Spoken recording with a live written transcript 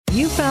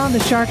You found the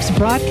Sharks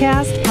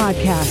Broadcast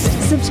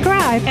podcast.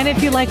 Subscribe, and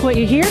if you like what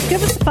you hear,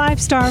 give us a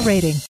 5-star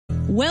rating.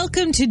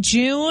 Welcome to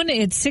June.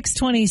 It's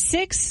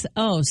 6:26.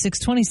 Oh,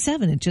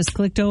 6:27. It just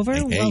clicked over.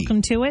 Hey.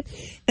 Welcome to it.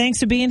 Thanks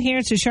for being here.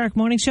 It's a Shark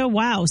Morning Show.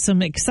 Wow,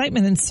 some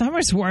excitement in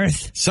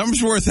Somersworth.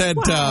 Somersworth had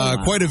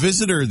quite a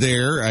visitor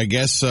there. I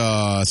guess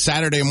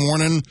Saturday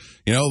morning,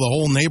 the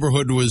whole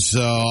neighborhood was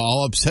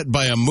all upset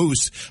by a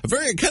moose. A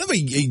very kind of a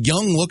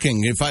young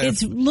looking.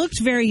 It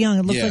looked very young.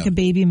 It looked like a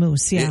baby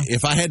moose. Yeah.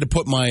 If I had to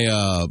put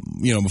my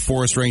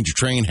forest ranger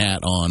train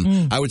hat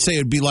on, I would say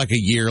it'd be like a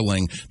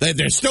yearling.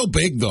 They're still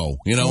big though,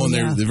 and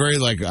they're very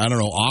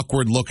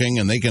awkward looking,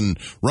 and they can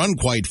run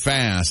quite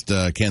fast.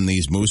 Can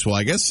these moose? Well,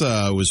 I guess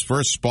it was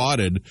first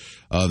spotted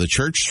the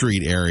Church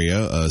Street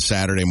area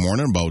Saturday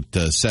morning about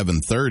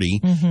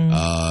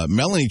 7:30.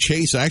 Melanie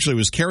Chase, actually, it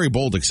was Carrie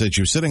Bolduc, said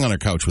she was sitting on her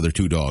couch with her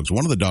 2 dogs.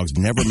 One of the dogs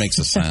never makes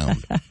a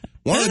sound.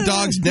 One of the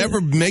dogs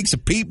never makes a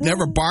peep,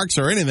 never barks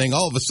or anything.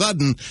 All of a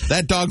sudden,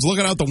 that dog's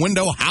looking out the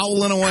window,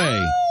 howling away.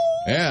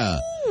 Yeah.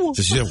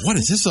 So she said, what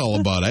is this all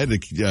about? I had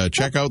to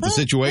check out the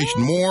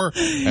situation more,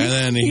 and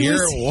then he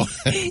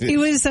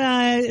was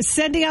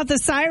sending out the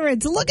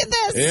sirens. Look at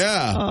this.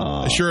 Yeah.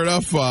 Oh. Sure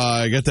enough,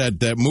 I got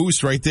that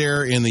moose right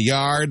there in the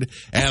yard,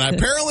 and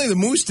apparently the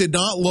moose did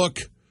not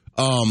look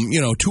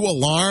too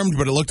alarmed,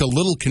 but it looked a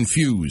little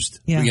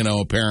confused,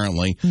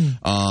 apparently.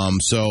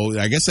 So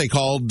I guess they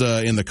called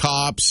in the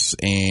cops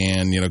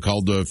and,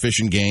 called the Fish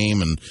and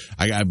Game. And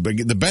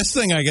the best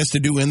thing, I guess, to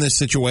do in this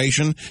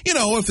situation,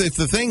 if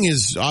the thing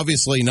is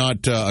obviously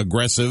not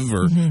aggressive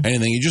or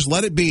anything, you just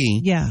let it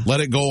be. Yeah. Let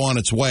it go on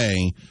its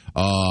way.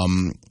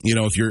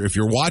 If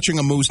you're watching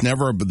a moose,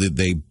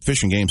 the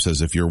Fish and Game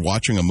says if you're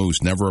watching a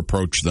moose, never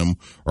approach them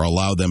or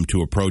allow them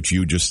to approach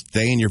you. Just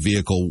stay in your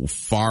vehicle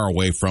far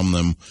away from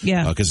them.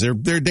 Yeah. Because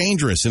they're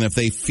dangerous. And if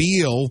they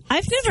feel...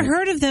 I've never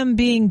heard of them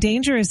being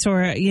dangerous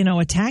or,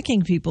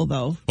 attacking people,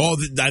 though. Oh,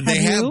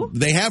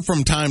 they have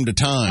from time to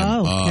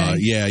time. Oh, okay.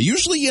 Yeah.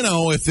 Usually,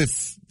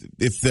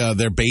 if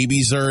their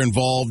babies are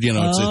involved,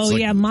 it's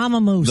like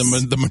mama moose,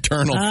 the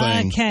maternal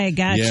thing. Okay,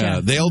 gotcha. Yeah,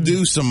 they'll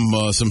do some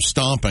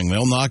stomping.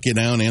 They'll knock you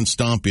down and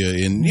stomp you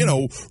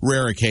in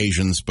rare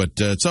occasions, but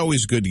it's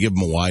always good to give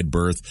them a wide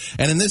berth.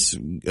 And in this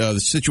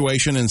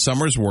situation in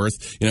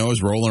Somersworth, I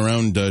was rolling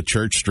around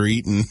Church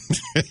Street and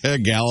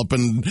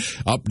galloping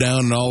up,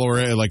 down, and all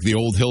over like the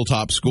old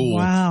Hilltop School.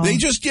 Wow. They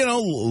just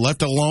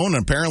left alone.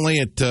 Apparently,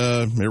 it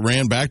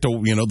ran back to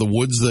the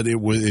woods that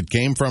it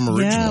came from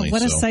originally. Yeah,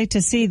 what a sight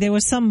to see. There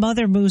was some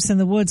mother moose in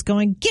the woods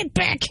going, "Get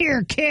back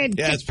here, kid!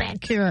 Get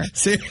back here!"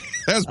 See,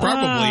 that's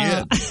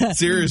probably it.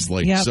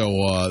 Seriously. Yep.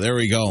 So there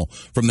we go.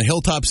 From the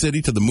Hilltop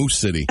City to the Moose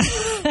City.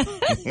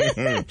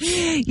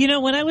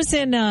 When I was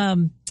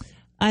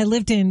I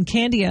lived in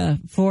Candia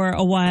for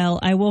a while.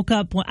 I woke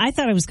up, I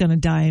thought I was going to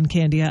die in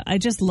Candia. I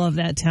just love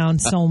that town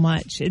so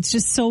much. It's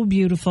just so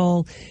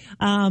beautiful.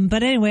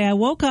 But anyway, I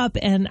woke up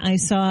and I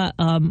saw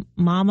a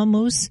mama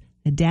moose,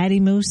 a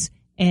daddy moose,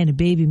 and a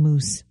baby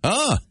moose.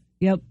 Ah.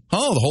 Yep.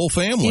 Oh, the whole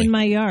family. In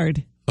my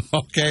yard.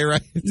 Okay,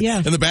 right. Yeah.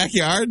 In the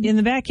backyard? In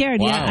the backyard,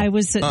 wow. Yeah. I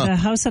was, the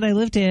house that I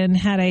lived in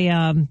had a,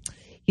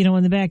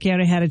 in the backyard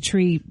I had a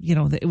tree,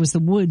 it was the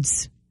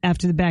woods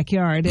after the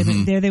backyard.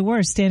 And there they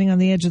were, standing on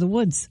the edge of the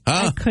woods.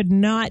 I could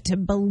not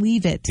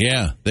believe it.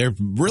 Yeah, they're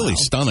really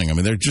stunning. I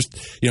mean, they're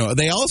just,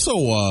 they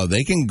also,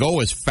 they can go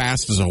as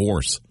fast as a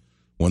horse.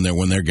 When they're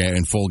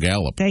in full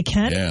gallop, they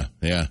can.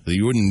 Yeah.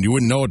 You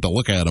wouldn't know what to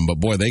look at them,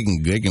 but boy, they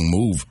can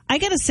move. I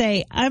gotta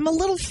say, I'm a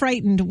little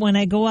frightened when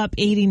I go up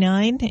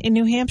 89 in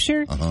New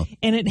Hampshire,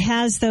 and it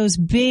has those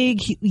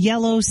big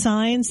yellow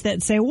signs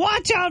that say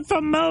 "Watch out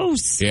for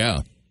moose."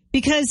 Yeah,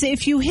 because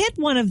if you hit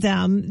one of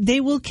them, they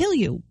will kill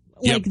you.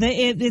 Like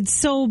it's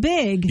so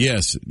big.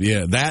 Yes,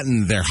 yeah, that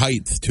and their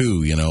height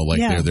too.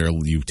 They're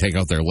you take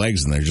out their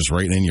legs and they're just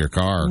right in your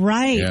car.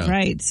 Right,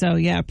 right. So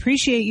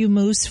appreciate you,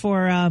 Moose,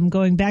 for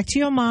going back to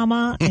your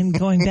mama and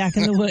going back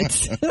in the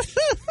woods.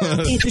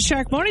 It's the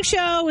Shark Morning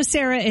Show with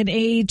Sarah and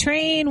A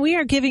Train. We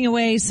are giving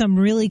away some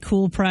really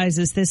cool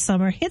prizes this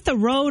summer. Hit the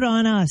road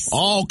on us.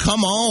 Oh,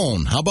 come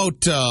on! How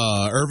about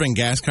Irving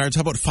gas cards?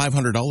 How about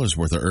 $500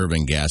 worth of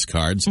Irving gas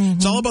cards?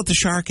 It's all about the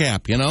Shark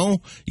app. You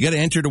got to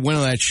enter to win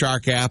on that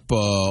Shark app.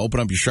 Open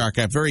up your Shark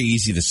app. Very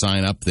easy to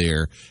sign up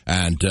there.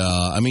 And,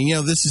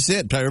 this is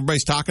it.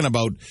 Everybody's talking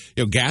about,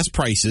 gas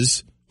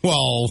prices.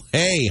 Well,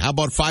 hey, how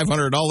about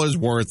 $500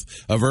 worth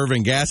of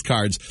Irving gas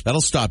cards? That'll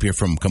stop you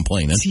from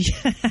complaining.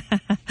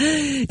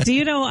 Do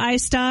you know I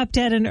stopped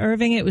at an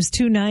Irving? It was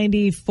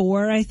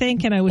 $2.94, I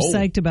think, and I was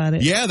psyched about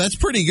it. Yeah, that's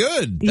pretty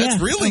good.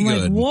 That's really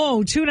good. Like,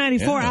 whoa,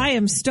 $2.94. Yeah. I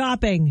am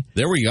stopping.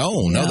 There we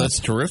go. Yeah. No, that's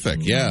terrific.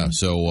 Yeah.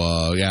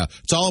 So,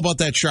 it's all about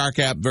that Shark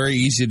app. Very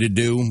easy to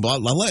do.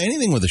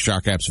 Anything with the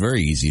Shark app's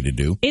very easy to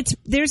do.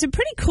 There's a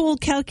pretty cool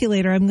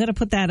calculator. I'm going to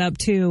put that up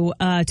too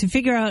to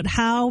figure out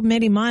how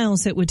many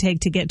miles it would take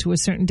to get to a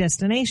certain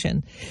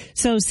destination.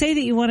 So say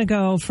that you want to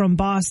go from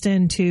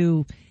Boston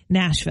to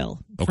Nashville,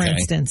 for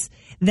instance.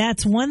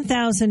 That's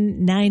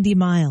 1,090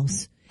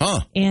 miles. Huh.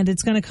 And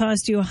it's going to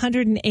cost you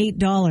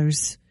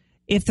 $108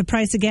 if the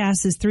price of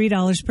gas is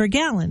 $3 per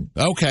gallon.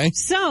 Okay.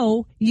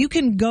 So you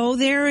can go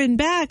there and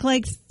back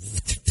like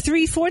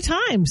 3-4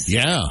 times.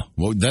 Yeah.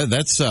 Well,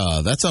 that's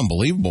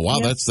unbelievable.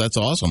 Wow, Yep. that's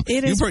awesome.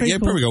 It is pretty cool.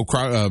 Probably go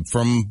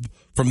from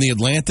the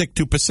Atlantic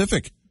to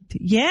Pacific.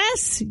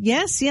 Yes.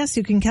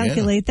 You can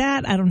calculate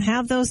that. I don't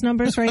have those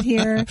numbers right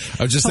here.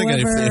 I was just thinking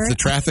if the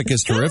traffic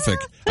is terrific.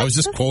 I was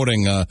just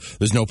quoting,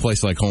 there's no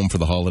place like home for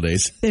the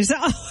holidays. There's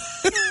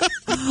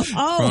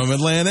From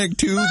Atlantic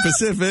to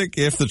Pacific,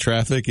 if the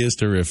traffic is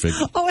terrific.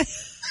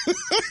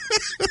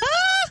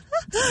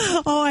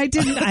 I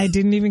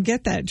didn't even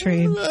get that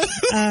train.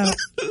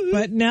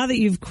 But now that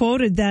you've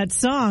quoted that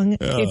song,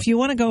 if you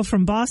want to go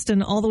from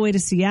Boston all the way to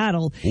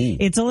Seattle,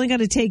 it's only going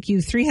to take you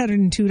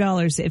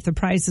 $302 if the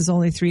price is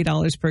only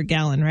 $3 per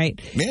gallon, right?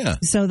 Yeah.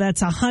 So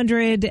that's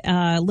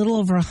little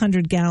over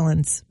 100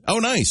 gallons. Oh,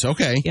 nice.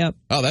 Okay. Yep.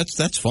 Oh,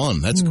 that's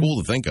fun. That's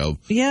cool to think of.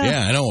 Yeah.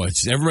 Yeah, I know.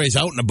 Everybody's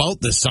out and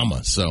about this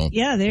summer, so.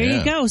 Yeah, there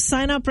you go.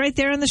 Sign up right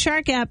there on the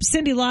Shark app.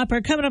 Cindy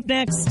Lauper coming up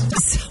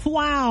next.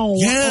 Wow.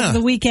 Yeah. Over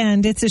the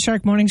weekend, it's the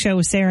Shark Morning Show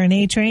with Sarah and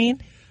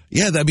A-Train.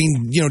 Yeah, I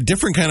mean,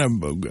 different kind of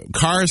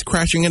cars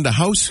crashing into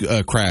house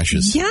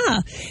crashes.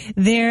 Yeah.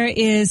 There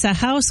is a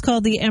house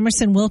called the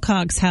Emerson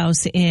Wilcox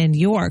House in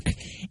York,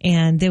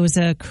 and there was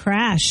a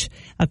crash.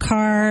 A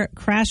car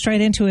crashed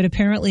right into it.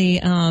 Apparently,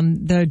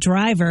 the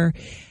driver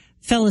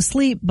fell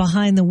asleep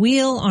behind the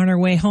wheel on her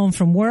way home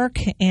from work,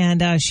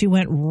 and she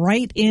went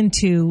right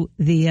into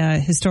the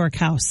historic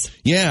house.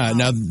 Yeah.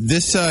 Now,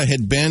 this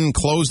had been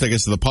closed, I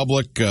guess, to the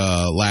public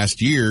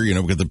last year,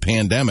 because of the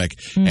pandemic.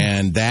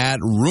 And that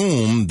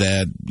room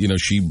that,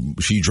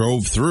 she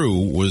drove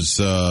through was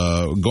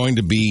going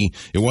to be,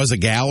 it was a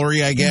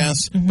gallery, I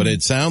guess, but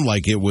it sounded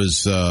like it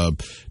was,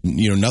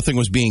 nothing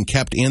was being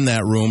kept in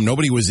that room.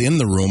 Nobody was in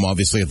the room,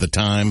 obviously, at the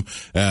time,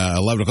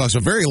 11 o'clock.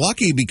 So very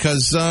lucky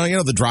because,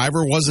 the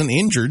driver wasn't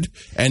injured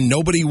and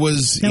nobody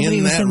was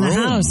in that room.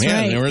 House,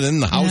 yeah, right. they were in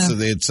the house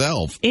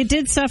itself. It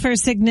did suffer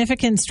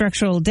significant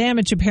structural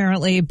damage,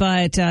 apparently,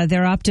 but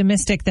they're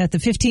optimistic that the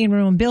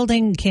 15-room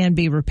building can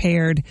be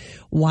repaired.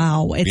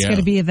 Wow. It's going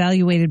to be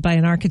evaluated by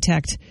an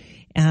architect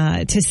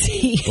to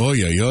see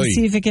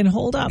see if it can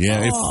hold up.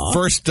 Yeah,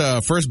 first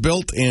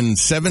built in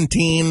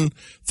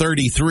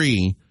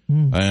 1733.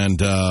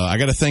 And I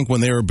got to think when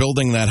they were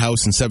building that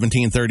house in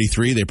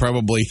 1733, they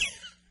probably,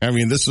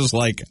 this was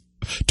like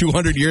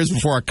 200 years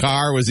before a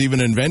car was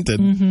even invented.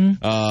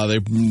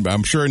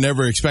 I'm sure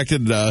never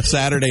expected a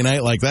Saturday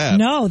night like that.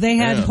 No, they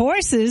had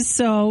horses,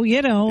 so,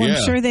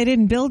 I'm sure they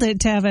didn't build it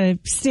to have a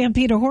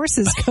stampede of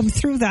horses come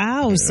through the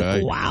house.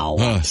 Wow.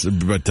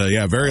 But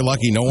very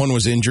lucky. No one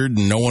was injured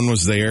and no one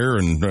was there,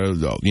 and,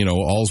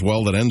 all's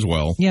well that ends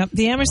well. Yep.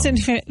 The Emerson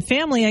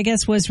family, I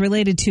guess, was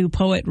related to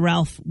poet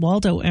Ralph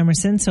Waldo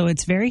Emerson, so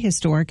it's very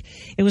historic.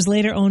 It was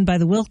later owned by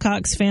the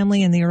Wilcox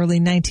family in the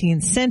early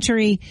 19th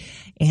century.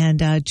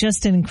 And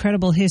just an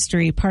incredible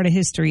part of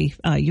history,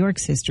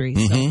 York's history.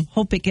 So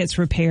hope it gets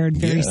repaired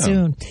very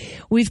soon.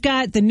 We've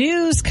got the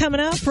news coming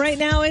up. Right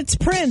now, it's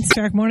Prince.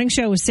 Shark Morning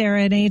Show with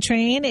Sarah and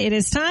A-Train. It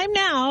is time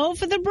now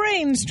for the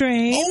Brain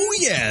Strain. Oh,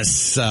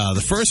 yes.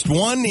 The first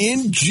one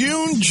in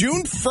June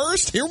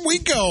 1st. Here we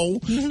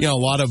go. A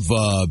lot of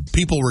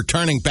people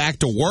returning back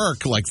to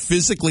work, like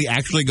physically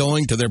actually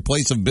going to their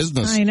place of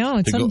business. I know.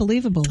 It's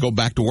unbelievable. To go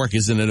back to work.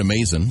 Isn't it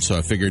amazing? So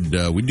I figured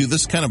we'd do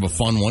this kind of a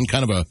fun one,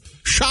 kind of a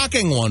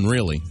shocking one,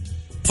 really.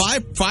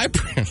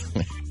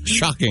 5%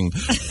 shocking.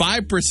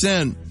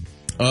 5%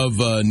 of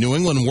New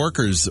England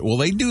workers, well,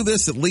 they do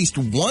this at least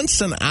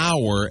once an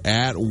hour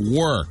at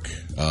work.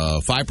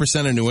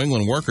 5% of New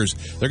England workers,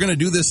 they're going to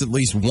do this at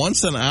least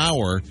once an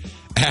hour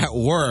at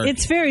work.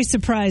 It's very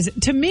surprising.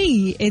 To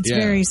me, it's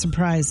very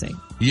surprising.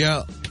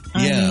 Yeah.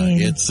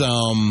 It's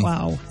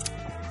wow.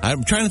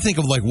 I'm trying to think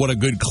of like what a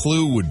good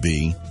clue would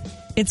be.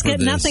 It's got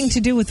nothing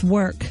to do with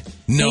work.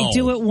 No. They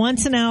do it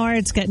once an hour.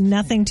 It's got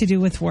nothing to do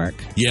with work.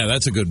 Yeah,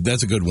 that's a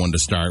good one to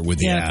start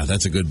with. Yeah,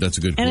 that's a good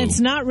clue. And it's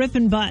not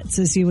ripping butts,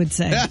 as you would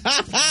say.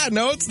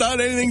 No, it's not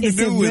anything to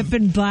do with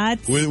ripping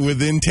butts.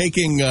 With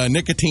intaking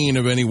nicotine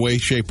of any way,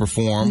 shape, or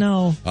form.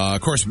 No. Of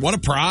course, what a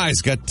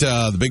prize. Got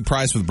the big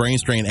prize with Brain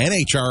Strain,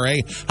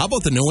 NHRA. How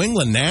about the New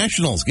England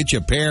Nationals? Get you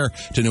a pair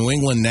to New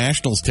England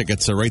Nationals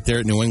tickets right there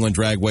at New England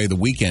Dragway the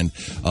weekend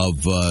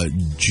of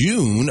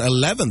June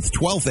 11th,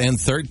 12th, and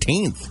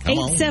 13th.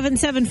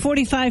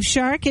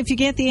 877-45-SHARK. If you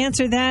get the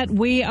answer that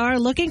we are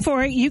looking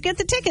for, you get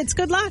the tickets.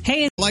 Good luck.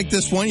 Hey, like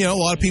this one, a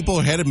lot of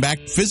people are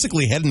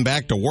physically heading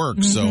back to work.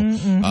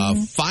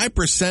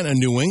 5% of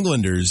New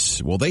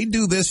Englanders, well, they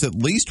do this at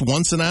least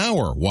once an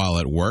hour while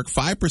at work.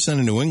 5%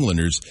 of New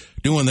Englanders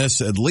doing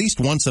this at least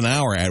once an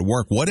hour at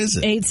work. What is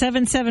it?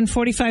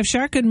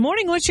 877-45-SHARK. Good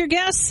morning. What's your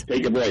guess?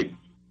 Take a break.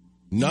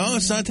 No,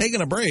 it's not taking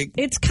a break.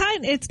 It's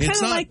kind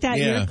of like that.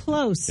 Yeah. You're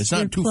close. It's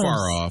not too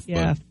far off.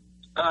 Yeah. Is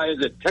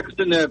it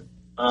texting their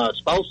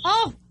spouse?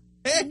 Oh.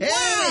 Hey.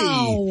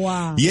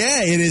 Wow.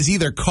 Yeah, it is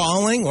either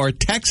calling or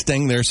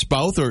texting their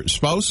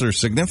spouse or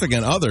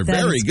significant other.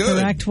 That Very is good.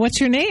 Correct.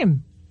 What's your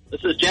name? This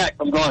is Jack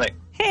from Gornick.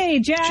 Hey,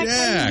 Jack. What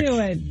are you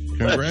doing?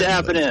 What's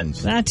happening?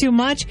 Not too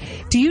much.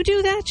 Do you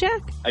do that,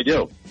 Jack? I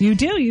do. You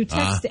do? You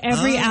text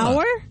every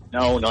hour?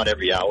 No, not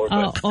every hour,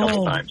 but a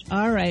couple times.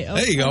 All right. Okay.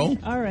 There you go.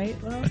 All right.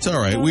 Well, that's all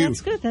right.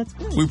 That's good. That's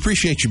good. We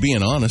appreciate you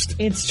being honest.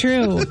 It's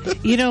true.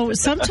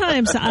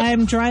 Sometimes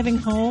I'm driving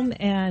home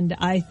and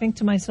I think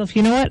to myself,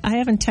 you know what? I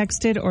haven't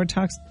texted or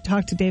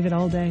talked to David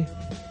all day.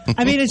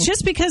 I mean, it's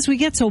just because we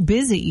get so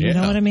busy. You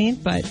know what I mean?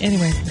 But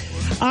anyway.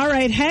 All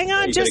right. Hang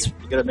on. You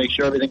got to make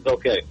sure everything's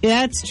okay.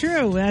 That's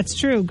true. That's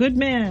true. Good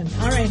man.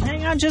 All right.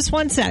 Hang on just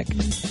one sec.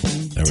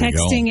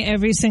 Texting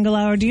every single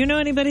hour. Do you know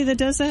anybody that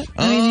does that?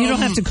 I mean, you don't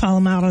have to call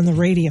them out on the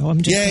radio.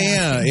 I'm just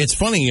Yeah. It's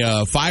funny.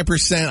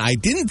 5%. I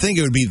didn't think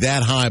it would be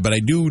that high, but I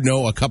do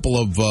know a couple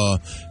of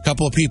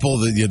people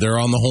that they're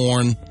on the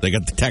horn. They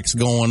got the text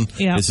going.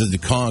 Yeah. This is the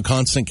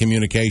constant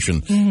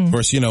communication. Mm-hmm. Of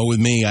course, with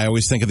me, I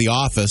always think of The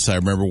Office. I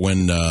remember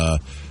when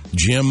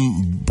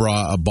Jim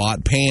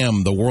bought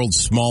Pam the world's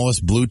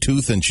smallest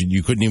Bluetooth, and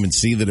you couldn't even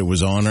see that it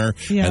was on her.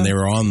 Yeah. And they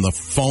were on the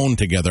phone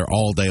together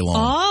all day long.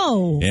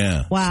 Oh.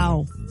 Yeah.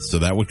 Wow. So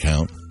that would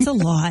count. It's a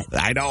lot.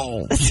 I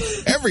know.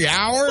 Every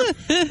hour?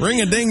 Ring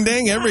a ding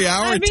ding every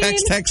hour. I mean,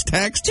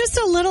 text. Just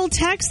a little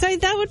text.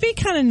 That would be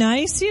kind of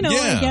nice, I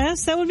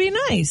guess. That would be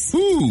nice.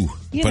 Ooh.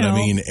 I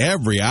mean,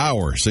 every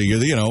hour. So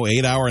you're,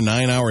 8 hour,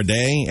 9 hour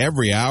day.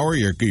 Every hour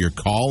you're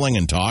calling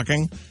and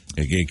talking.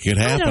 It could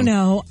happen. I don't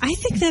know. I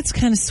think that's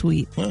kind of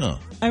sweet. Oh,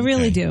 I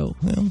really do.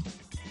 Well,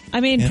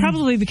 I mean,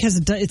 probably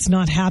because it's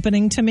not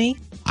happening to me.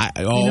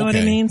 You know what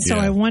I mean? So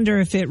I wonder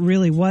if it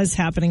really was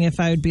happening,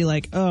 if I would be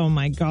like, oh,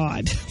 my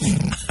God.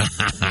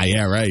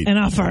 Yeah, right.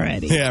 Enough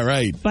already. Yeah,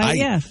 right. But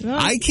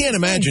I can't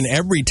imagine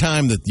every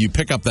time that you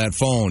pick up that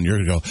phone,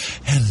 you're going to go,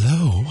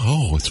 hello.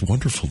 Oh, it's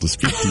wonderful to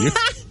speak to you.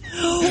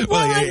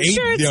 I'm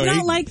sure it's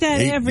not like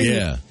that every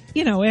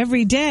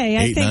day.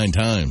 I think 9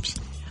 times.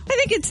 I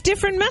think it's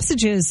different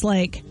messages.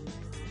 Like,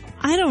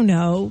 I don't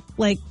know,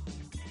 like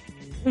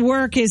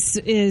work is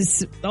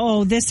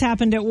this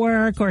happened at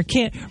work, or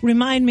can't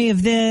remind me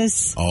of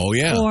this. Oh,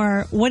 yeah.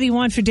 Or what do you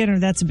want for dinner?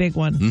 That's a big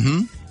one.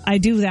 Mm-hmm. I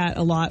do that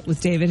a lot with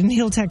David, and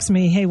he'll text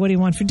me, hey, what do you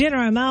want for dinner?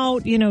 I'm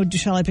out.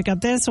 Shall I pick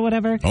up this or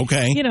whatever?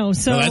 Okay.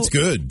 So that's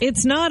good.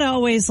 It's not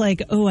always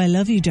like, oh, I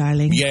love you,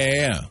 darling.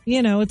 Yeah.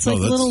 It's like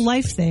little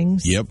life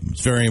things. Yep.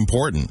 It's very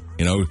important.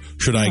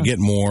 Should I get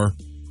more?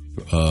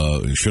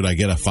 Should I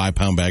get a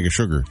 5-pound bag of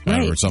sugar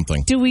or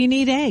something? Do we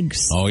need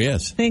eggs? Oh,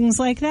 yes. Things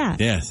like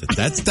that. Yes,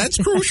 that's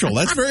crucial.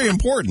 That's very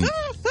important.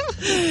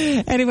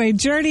 Anyway,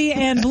 Journey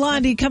and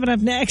Blondie coming up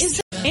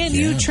next. And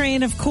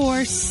U-Train, of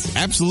course.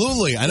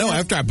 Absolutely. I know.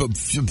 After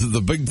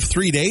the big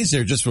 3 days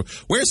there,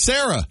 where's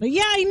Sarah?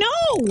 Yeah, I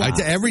know.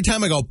 Every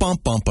time I go,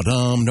 bump, bump,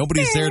 ba-dum,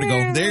 nobody's there to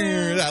go,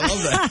 there. I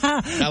love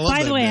that.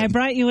 By the way, I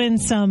brought you in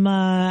some,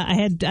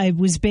 I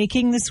was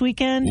baking this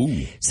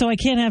weekend, so I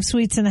can't have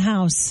sweets in the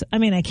house. I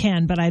mean, I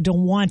can, but I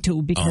don't want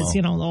to because,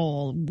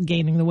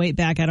 gaining the weight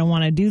back, I don't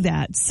want to do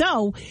that.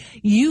 So,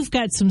 you've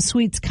got some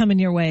sweets coming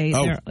your way.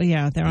 Oh,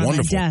 they're on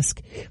my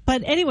desk.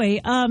 But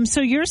anyway,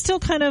 so you're still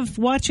kind of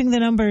watching the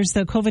numbers,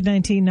 the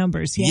COVID-19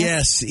 numbers, yes?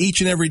 Yes,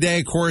 each and every day.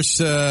 Of course,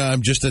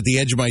 I'm just at the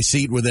edge of my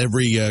seat with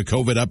every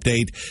COVID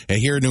update.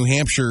 Here in New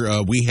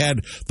Hampshire, we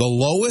had the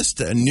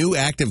lowest new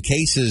active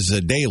cases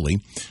daily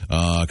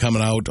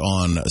coming out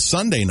on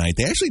Sunday night.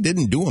 They actually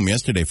didn't do them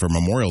yesterday for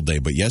Memorial Day,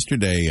 but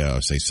yesterday,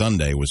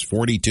 Sunday, was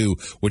 42,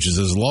 which is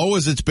as low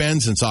as it's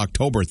been since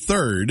October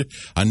 3rd.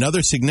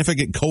 Another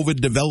significant COVID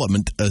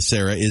development,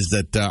 Sarah, is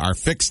that our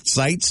fixed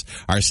sites,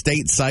 our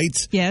state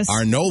sites,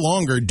 are no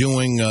longer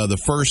doing the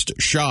first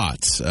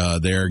shots.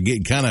 They're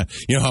getting kind of,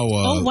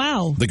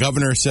 how the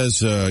governor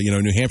says,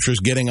 New Hampshire's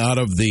getting out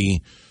of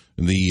the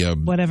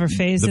whatever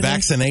phase, the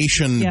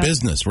vaccination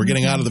business. We're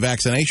getting out of the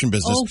vaccination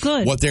business. Oh,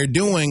 good. What they're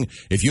doing,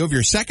 if you have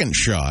your second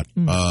shot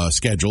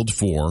scheduled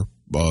for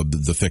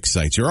the fixed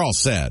sites, you're all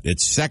set.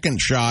 It's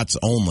second shots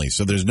only.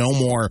 So there's no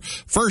more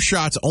first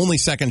shots, only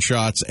second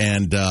shots,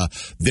 and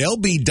they'll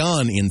be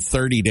done in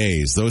 30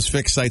 days. Those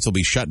fixed sites will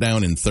be shut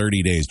down in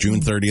 30 days. June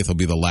 30th will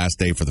be the last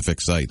day for the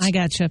fixed sites. I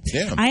gotcha.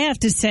 Yeah. I have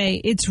to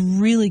say, it's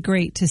really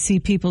great to see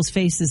people's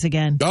faces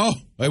again. Oh,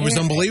 it was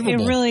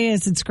unbelievable. It really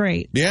is. It's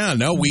great. Yeah,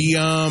 no,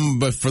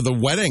 but for the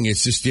wedding,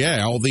 it's just,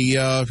 all the,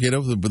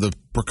 the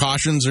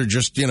precautions are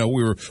just, we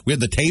had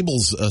the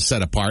tables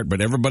set apart, but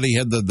everybody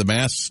had the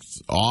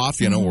masks off,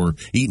 we're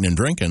eating and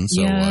drinking.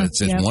 So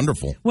it's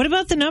wonderful. What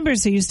about the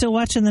numbers? Are you still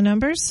watching the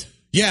numbers?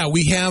 Yeah,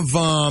 we have,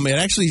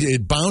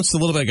 it bounced a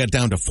little bit. I got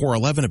down to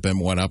 411.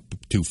 It went up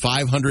to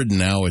 500, and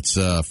now it's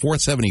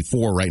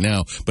 474 right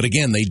now. But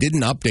again, they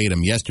didn't update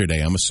them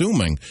yesterday. I'm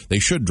assuming they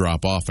should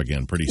drop off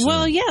again pretty soon.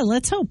 Well, yeah,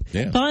 let's hope.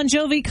 Yeah. Bon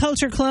Jovi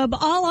Culture Club,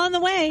 all on the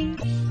way.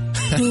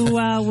 Who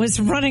was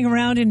running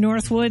around in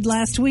Northwood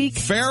last week?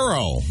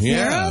 Pharaoh,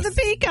 yeah. Pharaoh the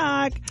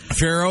peacock.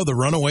 Pharaoh, the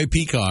runaway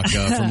peacock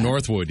from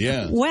Northwood,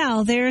 yeah.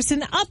 Well, there's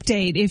an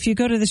update. If you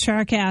go to the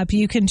Shark app,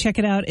 you can check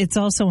it out. It's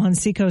also on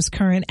Seaco's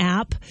current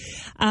app.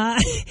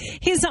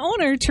 His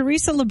owner,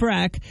 Teresa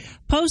Lebrecq,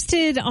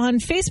 posted on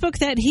Facebook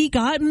that he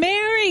got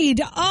married.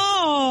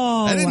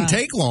 Oh, that didn't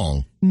take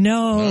long.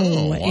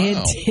 No,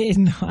 it did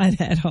not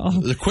at all.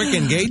 The quick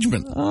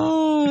engagement.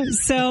 Oh,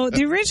 so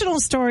the original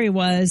story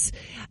was,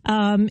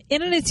 in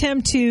an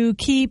attempt to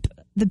keep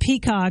the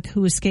peacock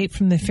who escaped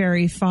from the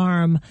Ferry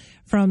farm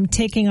from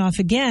taking off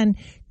again,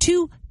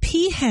 2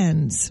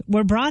 peahens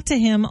were brought to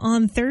him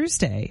on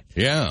Thursday.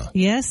 Yeah.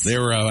 Yes. They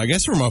were, I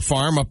guess, from a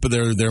farm up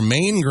there. They're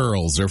Maine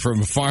girls. They're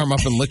from a farm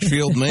up in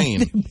Litchfield,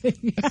 Maine.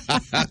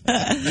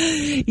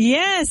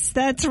 Yes,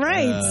 that's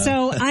right.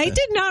 So I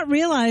did not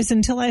realize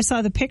until I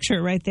saw the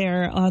picture right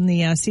there on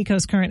the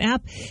Seacoast Current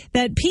app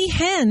that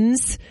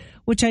peahens,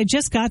 which I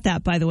just got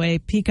that, by the way,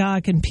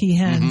 peacock and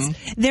peahens,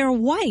 they're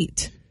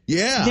white.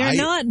 Yeah. They're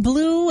not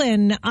blue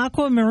and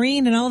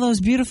aquamarine and all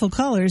those beautiful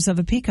colors of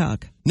a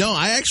peacock. No,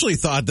 I actually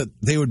thought that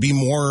they would be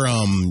more,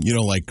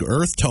 like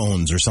earth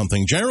tones or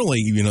something.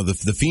 Generally,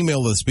 the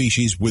female of the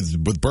species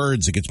with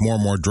birds, it gets more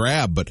and more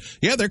drab. But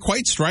yeah, they're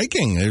quite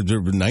striking.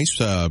 They're nice,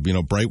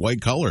 bright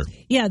white color.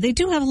 Yeah, they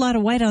do have a lot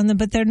of white on them,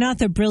 but they're not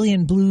the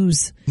brilliant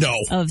blues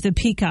of the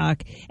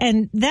peacock.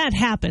 And that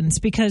happens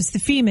because the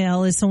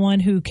female is the one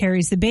who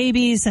carries the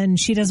babies and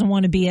she doesn't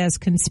want to be as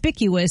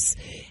conspicuous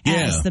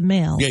as the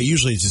male. Yeah,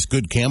 usually it's just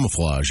good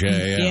camouflage.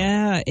 Yeah.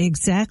 Yeah,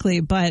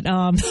 exactly. But,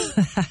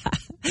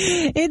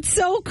 it's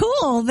so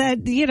cool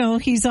that,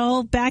 he's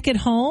all back at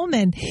home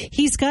and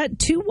he's got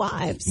 2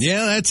 wives.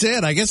 Yeah, that's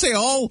it. I guess they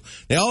all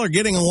are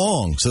getting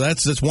along. So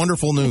that's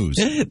wonderful news.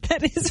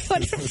 That is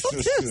wonderful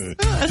news.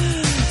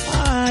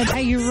 Are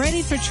you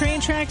ready for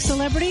Train Track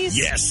Celebrities?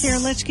 Yes. Here,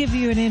 let's give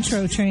you an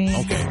intro, Train.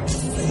 Okay.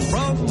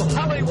 From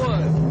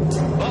Hollywood,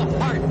 the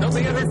heart of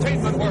the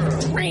entertainment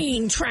world.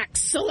 Train Track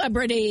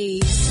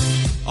Celebrities.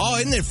 Oh,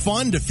 isn't it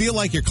fun to feel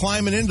like you're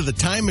climbing into the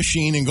time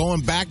machine and going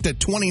back to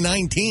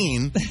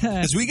 2019?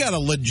 Because we got a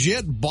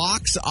legit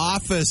box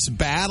office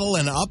battle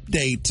and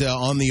update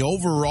on the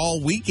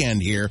overall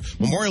weekend here.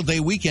 Memorial Day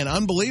weekend,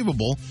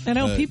 unbelievable. I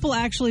know, people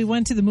actually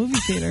went to the movie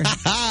theater.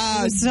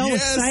 It was so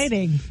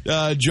exciting.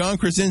 John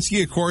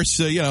Krasinski, of course,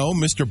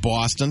 Mr.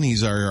 Boston.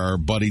 He's our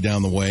buddy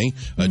down the way.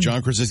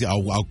 John Krasinski,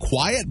 A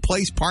Quiet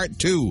Place Part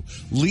 2,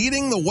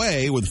 leading the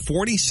way with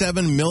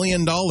 $47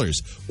 million.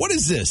 What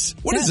is this?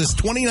 What is this,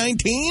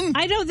 2019?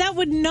 I know, that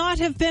would not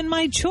have been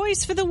my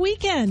choice for the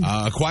weekend.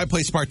 A Quiet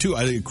Place Part 2.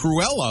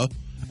 Cruella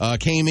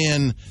came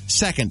in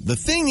second. The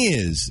thing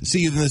is,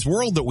 see, in this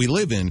world that we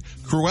live in,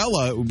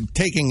 Cruella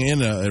taking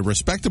in a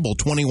respectable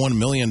 $21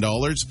 million,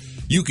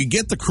 you could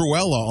get the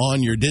Cruella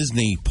on your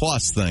Disney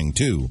Plus thing,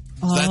 too.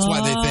 So that's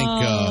why they think.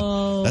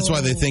 That's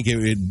why they think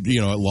it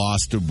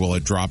lost. Well,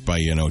 it dropped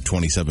by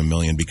 27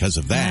 million because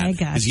of that. I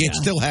gotcha. Because you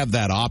still have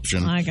that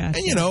option. I gotcha.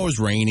 And it was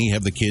rainy.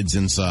 Have the kids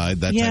inside.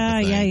 That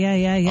type of thing.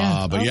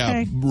 Yeah. But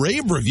okay.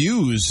 Rave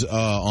reviews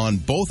on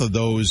both of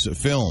those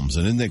films,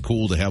 and isn't it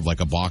cool to have like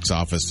a box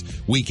office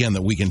weekend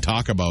that we can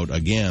talk about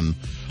again?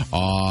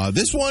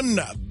 This one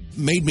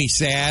made me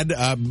sad.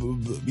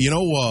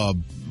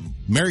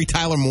 Mary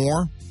Tyler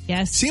Moore.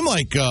 Yes. Seem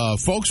like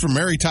folks from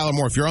Mary Tyler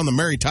Moore, if you're on the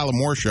Mary Tyler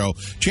Moore show,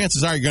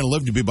 chances are you're going to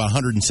live to be about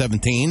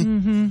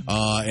 117.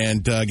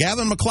 And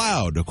Gavin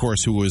McLeod, of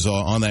course, who was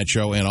on that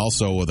show, and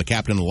also the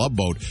captain of the Love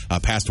Boat,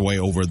 passed away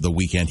over the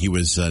weekend. He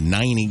was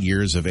 90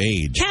 years of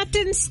age.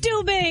 Captain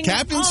Stubing.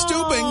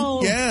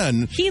 Stubing, yeah.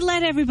 And he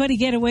let everybody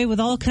get away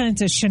with all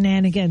kinds of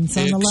shenanigans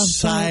on the Love Boat.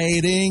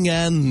 Exciting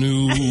and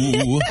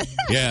new.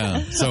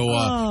 Yeah.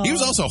 So he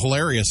was also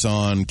hilarious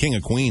on King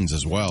of Queens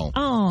as well.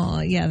 Oh,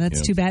 yeah,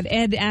 that's too bad.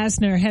 Ed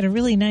Asner had a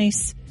really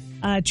nice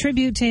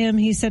tribute to him.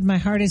 He said, "My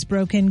heart is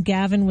broken.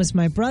 Gavin was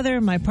my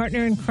brother, my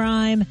partner in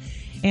crime,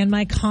 and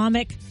my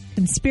comic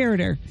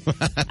conspirator.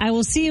 I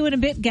will see you in a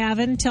bit,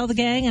 Gavin. Tell the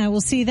gang I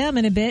will see them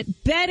in a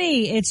bit.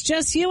 Betty, it's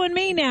just you and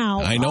me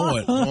now." I know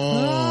it.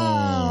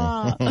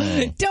 Oh.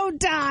 Don't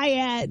die,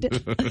 Ed.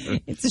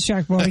 It's the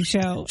Shark Morning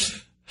Show.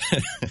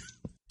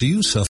 Do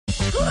you suffer?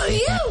 Who are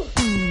you?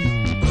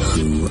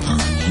 Who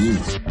are you?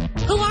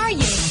 Who are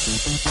you?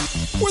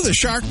 We're the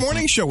Shark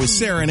Morning Show with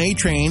Sarah and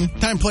A-Train.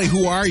 Time to play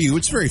Who Are You?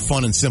 It's a very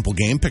fun and simple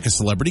game. Pick a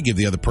celebrity, give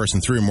the other person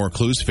 3 or more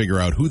clues, figure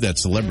out who that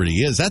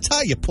celebrity is. That's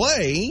how you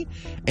play.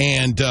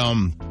 And,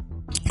 of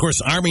course,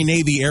 Army,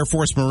 Navy, Air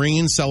Force,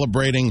 Marines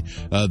celebrating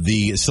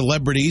the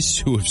celebrities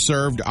who have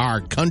served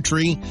our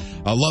country.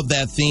 I love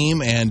that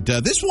theme. And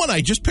this one I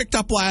just picked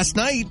up last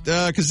night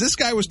because this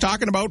guy was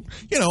talking about,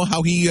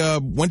 how he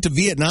went to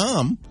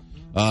Vietnam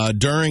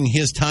during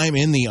his time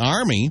in the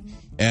Army.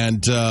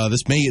 And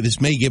this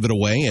may give it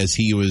away, as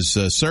he was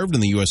served in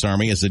the U.S.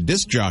 Army as a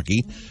disc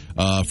jockey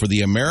for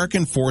the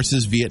American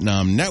Forces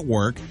Vietnam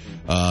Network.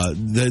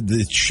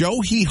 The show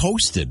he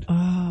hosted,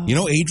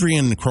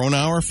 Adrian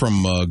Cronauer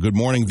from Good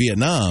Morning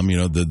Vietnam,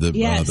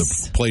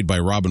 the played by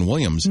Robin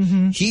Williams.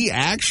 He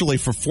actually,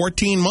 for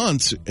 14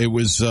 months, it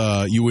was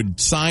you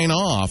would sign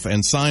off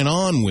and sign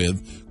on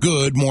with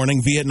Good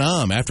Morning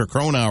Vietnam after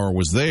Cronauer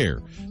was there.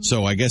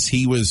 So I guess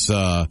he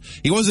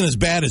wasn't as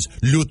bad as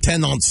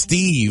Lieutenant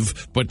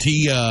Steve, but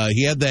he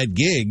had that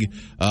gig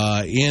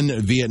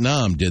in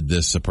Vietnam. Did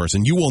this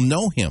person? You will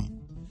know him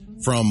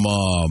from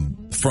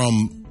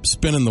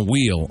spinning the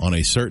wheel on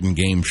a certain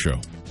game show.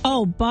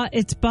 Oh,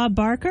 it's Bob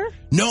Barker?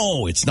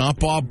 No, it's not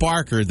Bob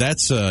Barker.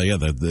 That's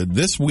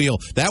this wheel.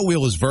 That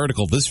wheel is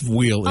vertical. This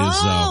wheel is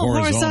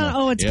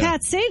horizontal. Oh, it's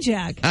Pat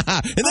Sajak.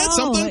 Isn't that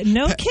something?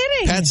 No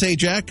kidding. Pat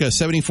Sajak,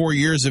 74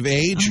 years of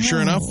age. Sure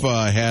enough,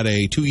 had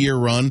a 2-year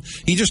run.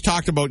 He just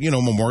talked about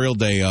Memorial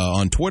Day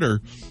on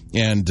Twitter.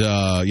 And,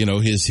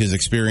 his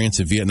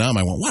experience in Vietnam.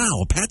 I went,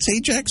 wow, Pat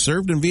Sajak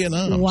served in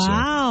Vietnam.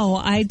 Wow,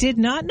 so, I did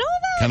not know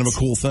that. Kind of a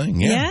cool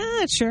thing, yeah.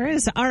 Yeah, it sure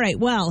is. All right,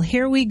 well,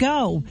 here we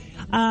go.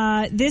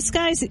 This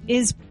guy's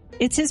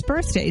it's his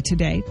birthday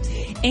today.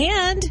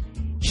 And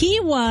he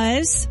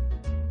was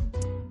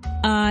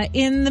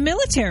in the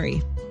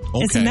military.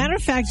 Okay. As a matter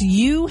of fact,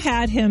 you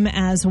had him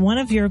as one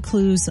of your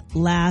clues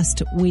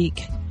last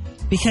week.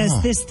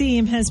 Because this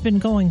theme has been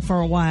going for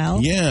a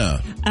while. Yeah.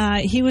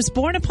 He was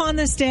born upon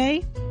this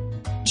day,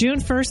 June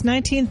 1st,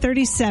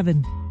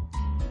 1937.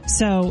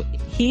 So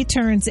he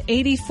turns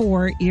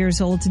 84 years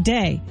old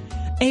today.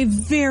 A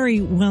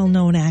very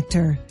well-known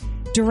actor,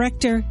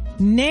 director,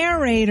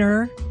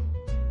 narrator.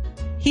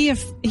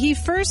 He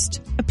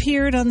first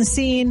appeared on the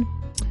scene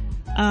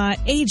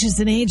ages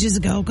and ages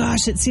ago.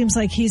 Gosh, it seems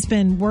like he's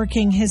been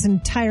working his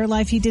entire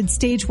life. He did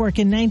stage work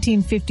in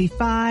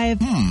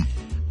 1955.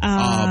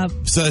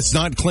 So it's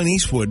not Clint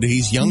Eastwood.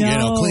 He's young.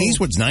 No. Clint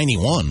Eastwood's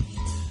 91.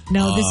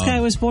 No, this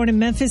guy was born in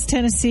Memphis,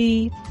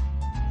 Tennessee.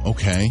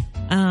 Okay.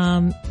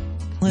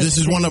 This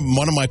is one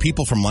of my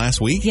people from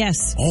last week?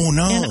 Yes. Oh,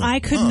 no. And I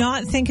could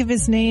not think of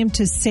his name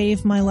to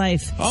save my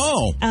life.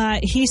 Oh.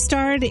 He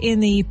starred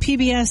in the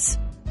PBS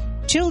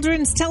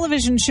children's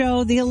television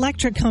show, The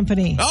Electric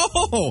Company.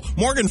 Oh,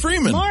 Morgan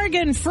Freeman.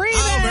 Morgan Freeman.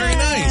 Oh, very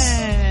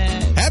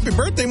nice. Happy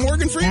birthday,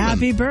 Morgan Freeman.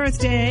 Happy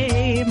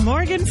birthday,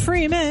 Morgan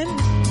Freeman.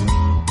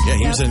 Yeah,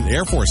 he was an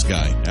Air Force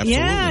guy. Absolutely.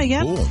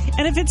 Yeah. Cool.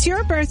 And if it's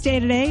your birthday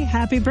today,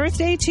 happy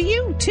birthday to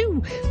you,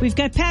 too. We've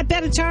got Pat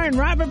Benatar and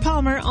Robert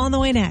Palmer on the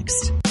way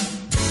next.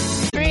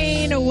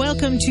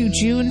 Welcome to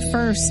June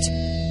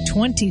 1st,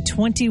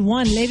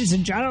 2021, ladies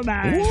and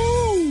gentlemen.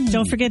 Woo!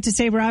 Don't forget to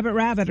say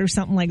Rabbit or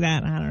something like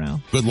that. I don't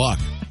know. Good luck.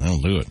 I'll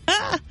do it.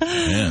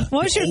 Yeah.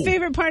 What's your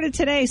favorite part of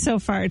today so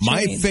far, Jane?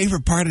 My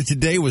favorite part of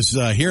today was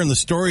hearing the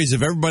stories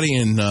of everybody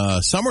in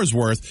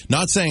Somersworth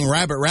not saying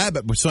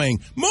rabbit, but saying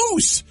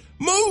moose.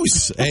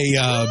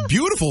 A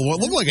beautiful, what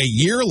looked like a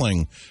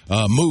yearling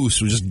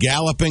moose, was just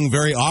galloping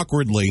very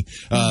awkwardly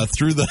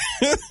through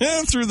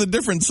the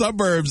different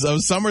suburbs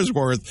of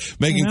Somersworth,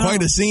 making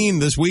quite a scene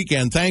this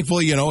weekend.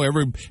 Thankfully,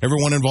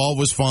 everyone involved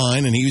was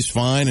fine, and he was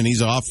fine, and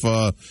he's off,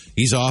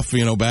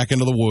 back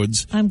into the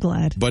woods. I'm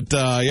glad. But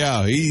I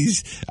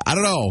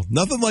don't know,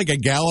 nothing like a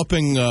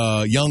galloping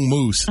young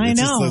moose. I know.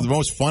 It's just the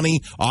most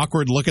funny,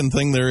 awkward looking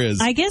thing there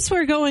is. I guess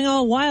we're going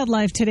all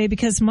wildlife today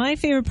because my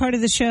favorite part of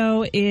the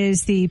show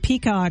is the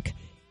peacock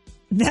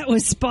that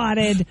was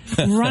spotted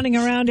running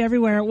around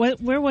everywhere.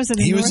 Where was it?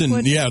 He was in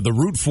the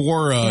Route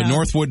 4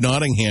 Northwood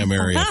Nottingham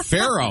area.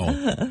 Pharaoh.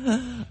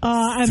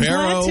 I'm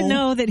glad to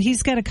know that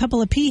he's got a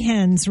couple of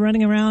peahens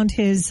running around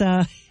his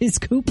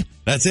coop.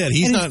 That's it.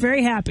 He's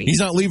very happy. He's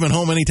not leaving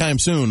home anytime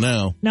soon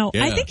now. No,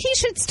 yeah. I think he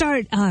should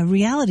start a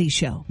reality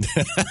show.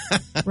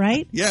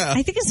 Right? Yeah.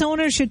 I think his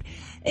owner should.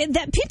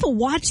 That people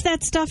watch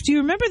that stuff. Do you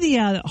remember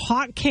the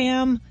Hawk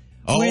Cam?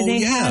 Where they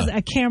had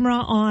a camera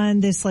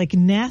on this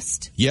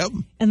nest. Yep.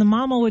 And the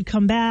mama would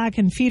come back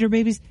and feed her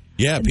babies.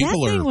 Yeah, that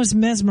thing was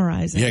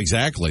mesmerizing. Yeah,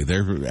 exactly.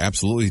 They're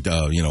absolutely,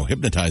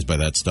 hypnotized by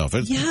that stuff.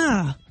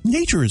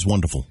 Nature is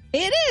wonderful.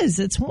 It is.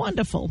 It's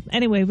wonderful.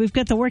 Anyway, we've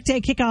got the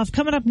Workday Kickoff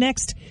coming up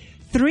next.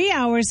 3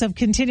 hours of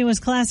continuous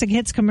classic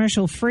hits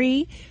commercial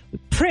free.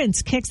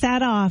 Prince kicks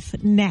that off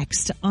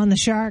next on The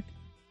Shark.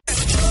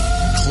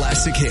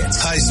 Classic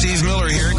hits. Hi, Steve Miller here.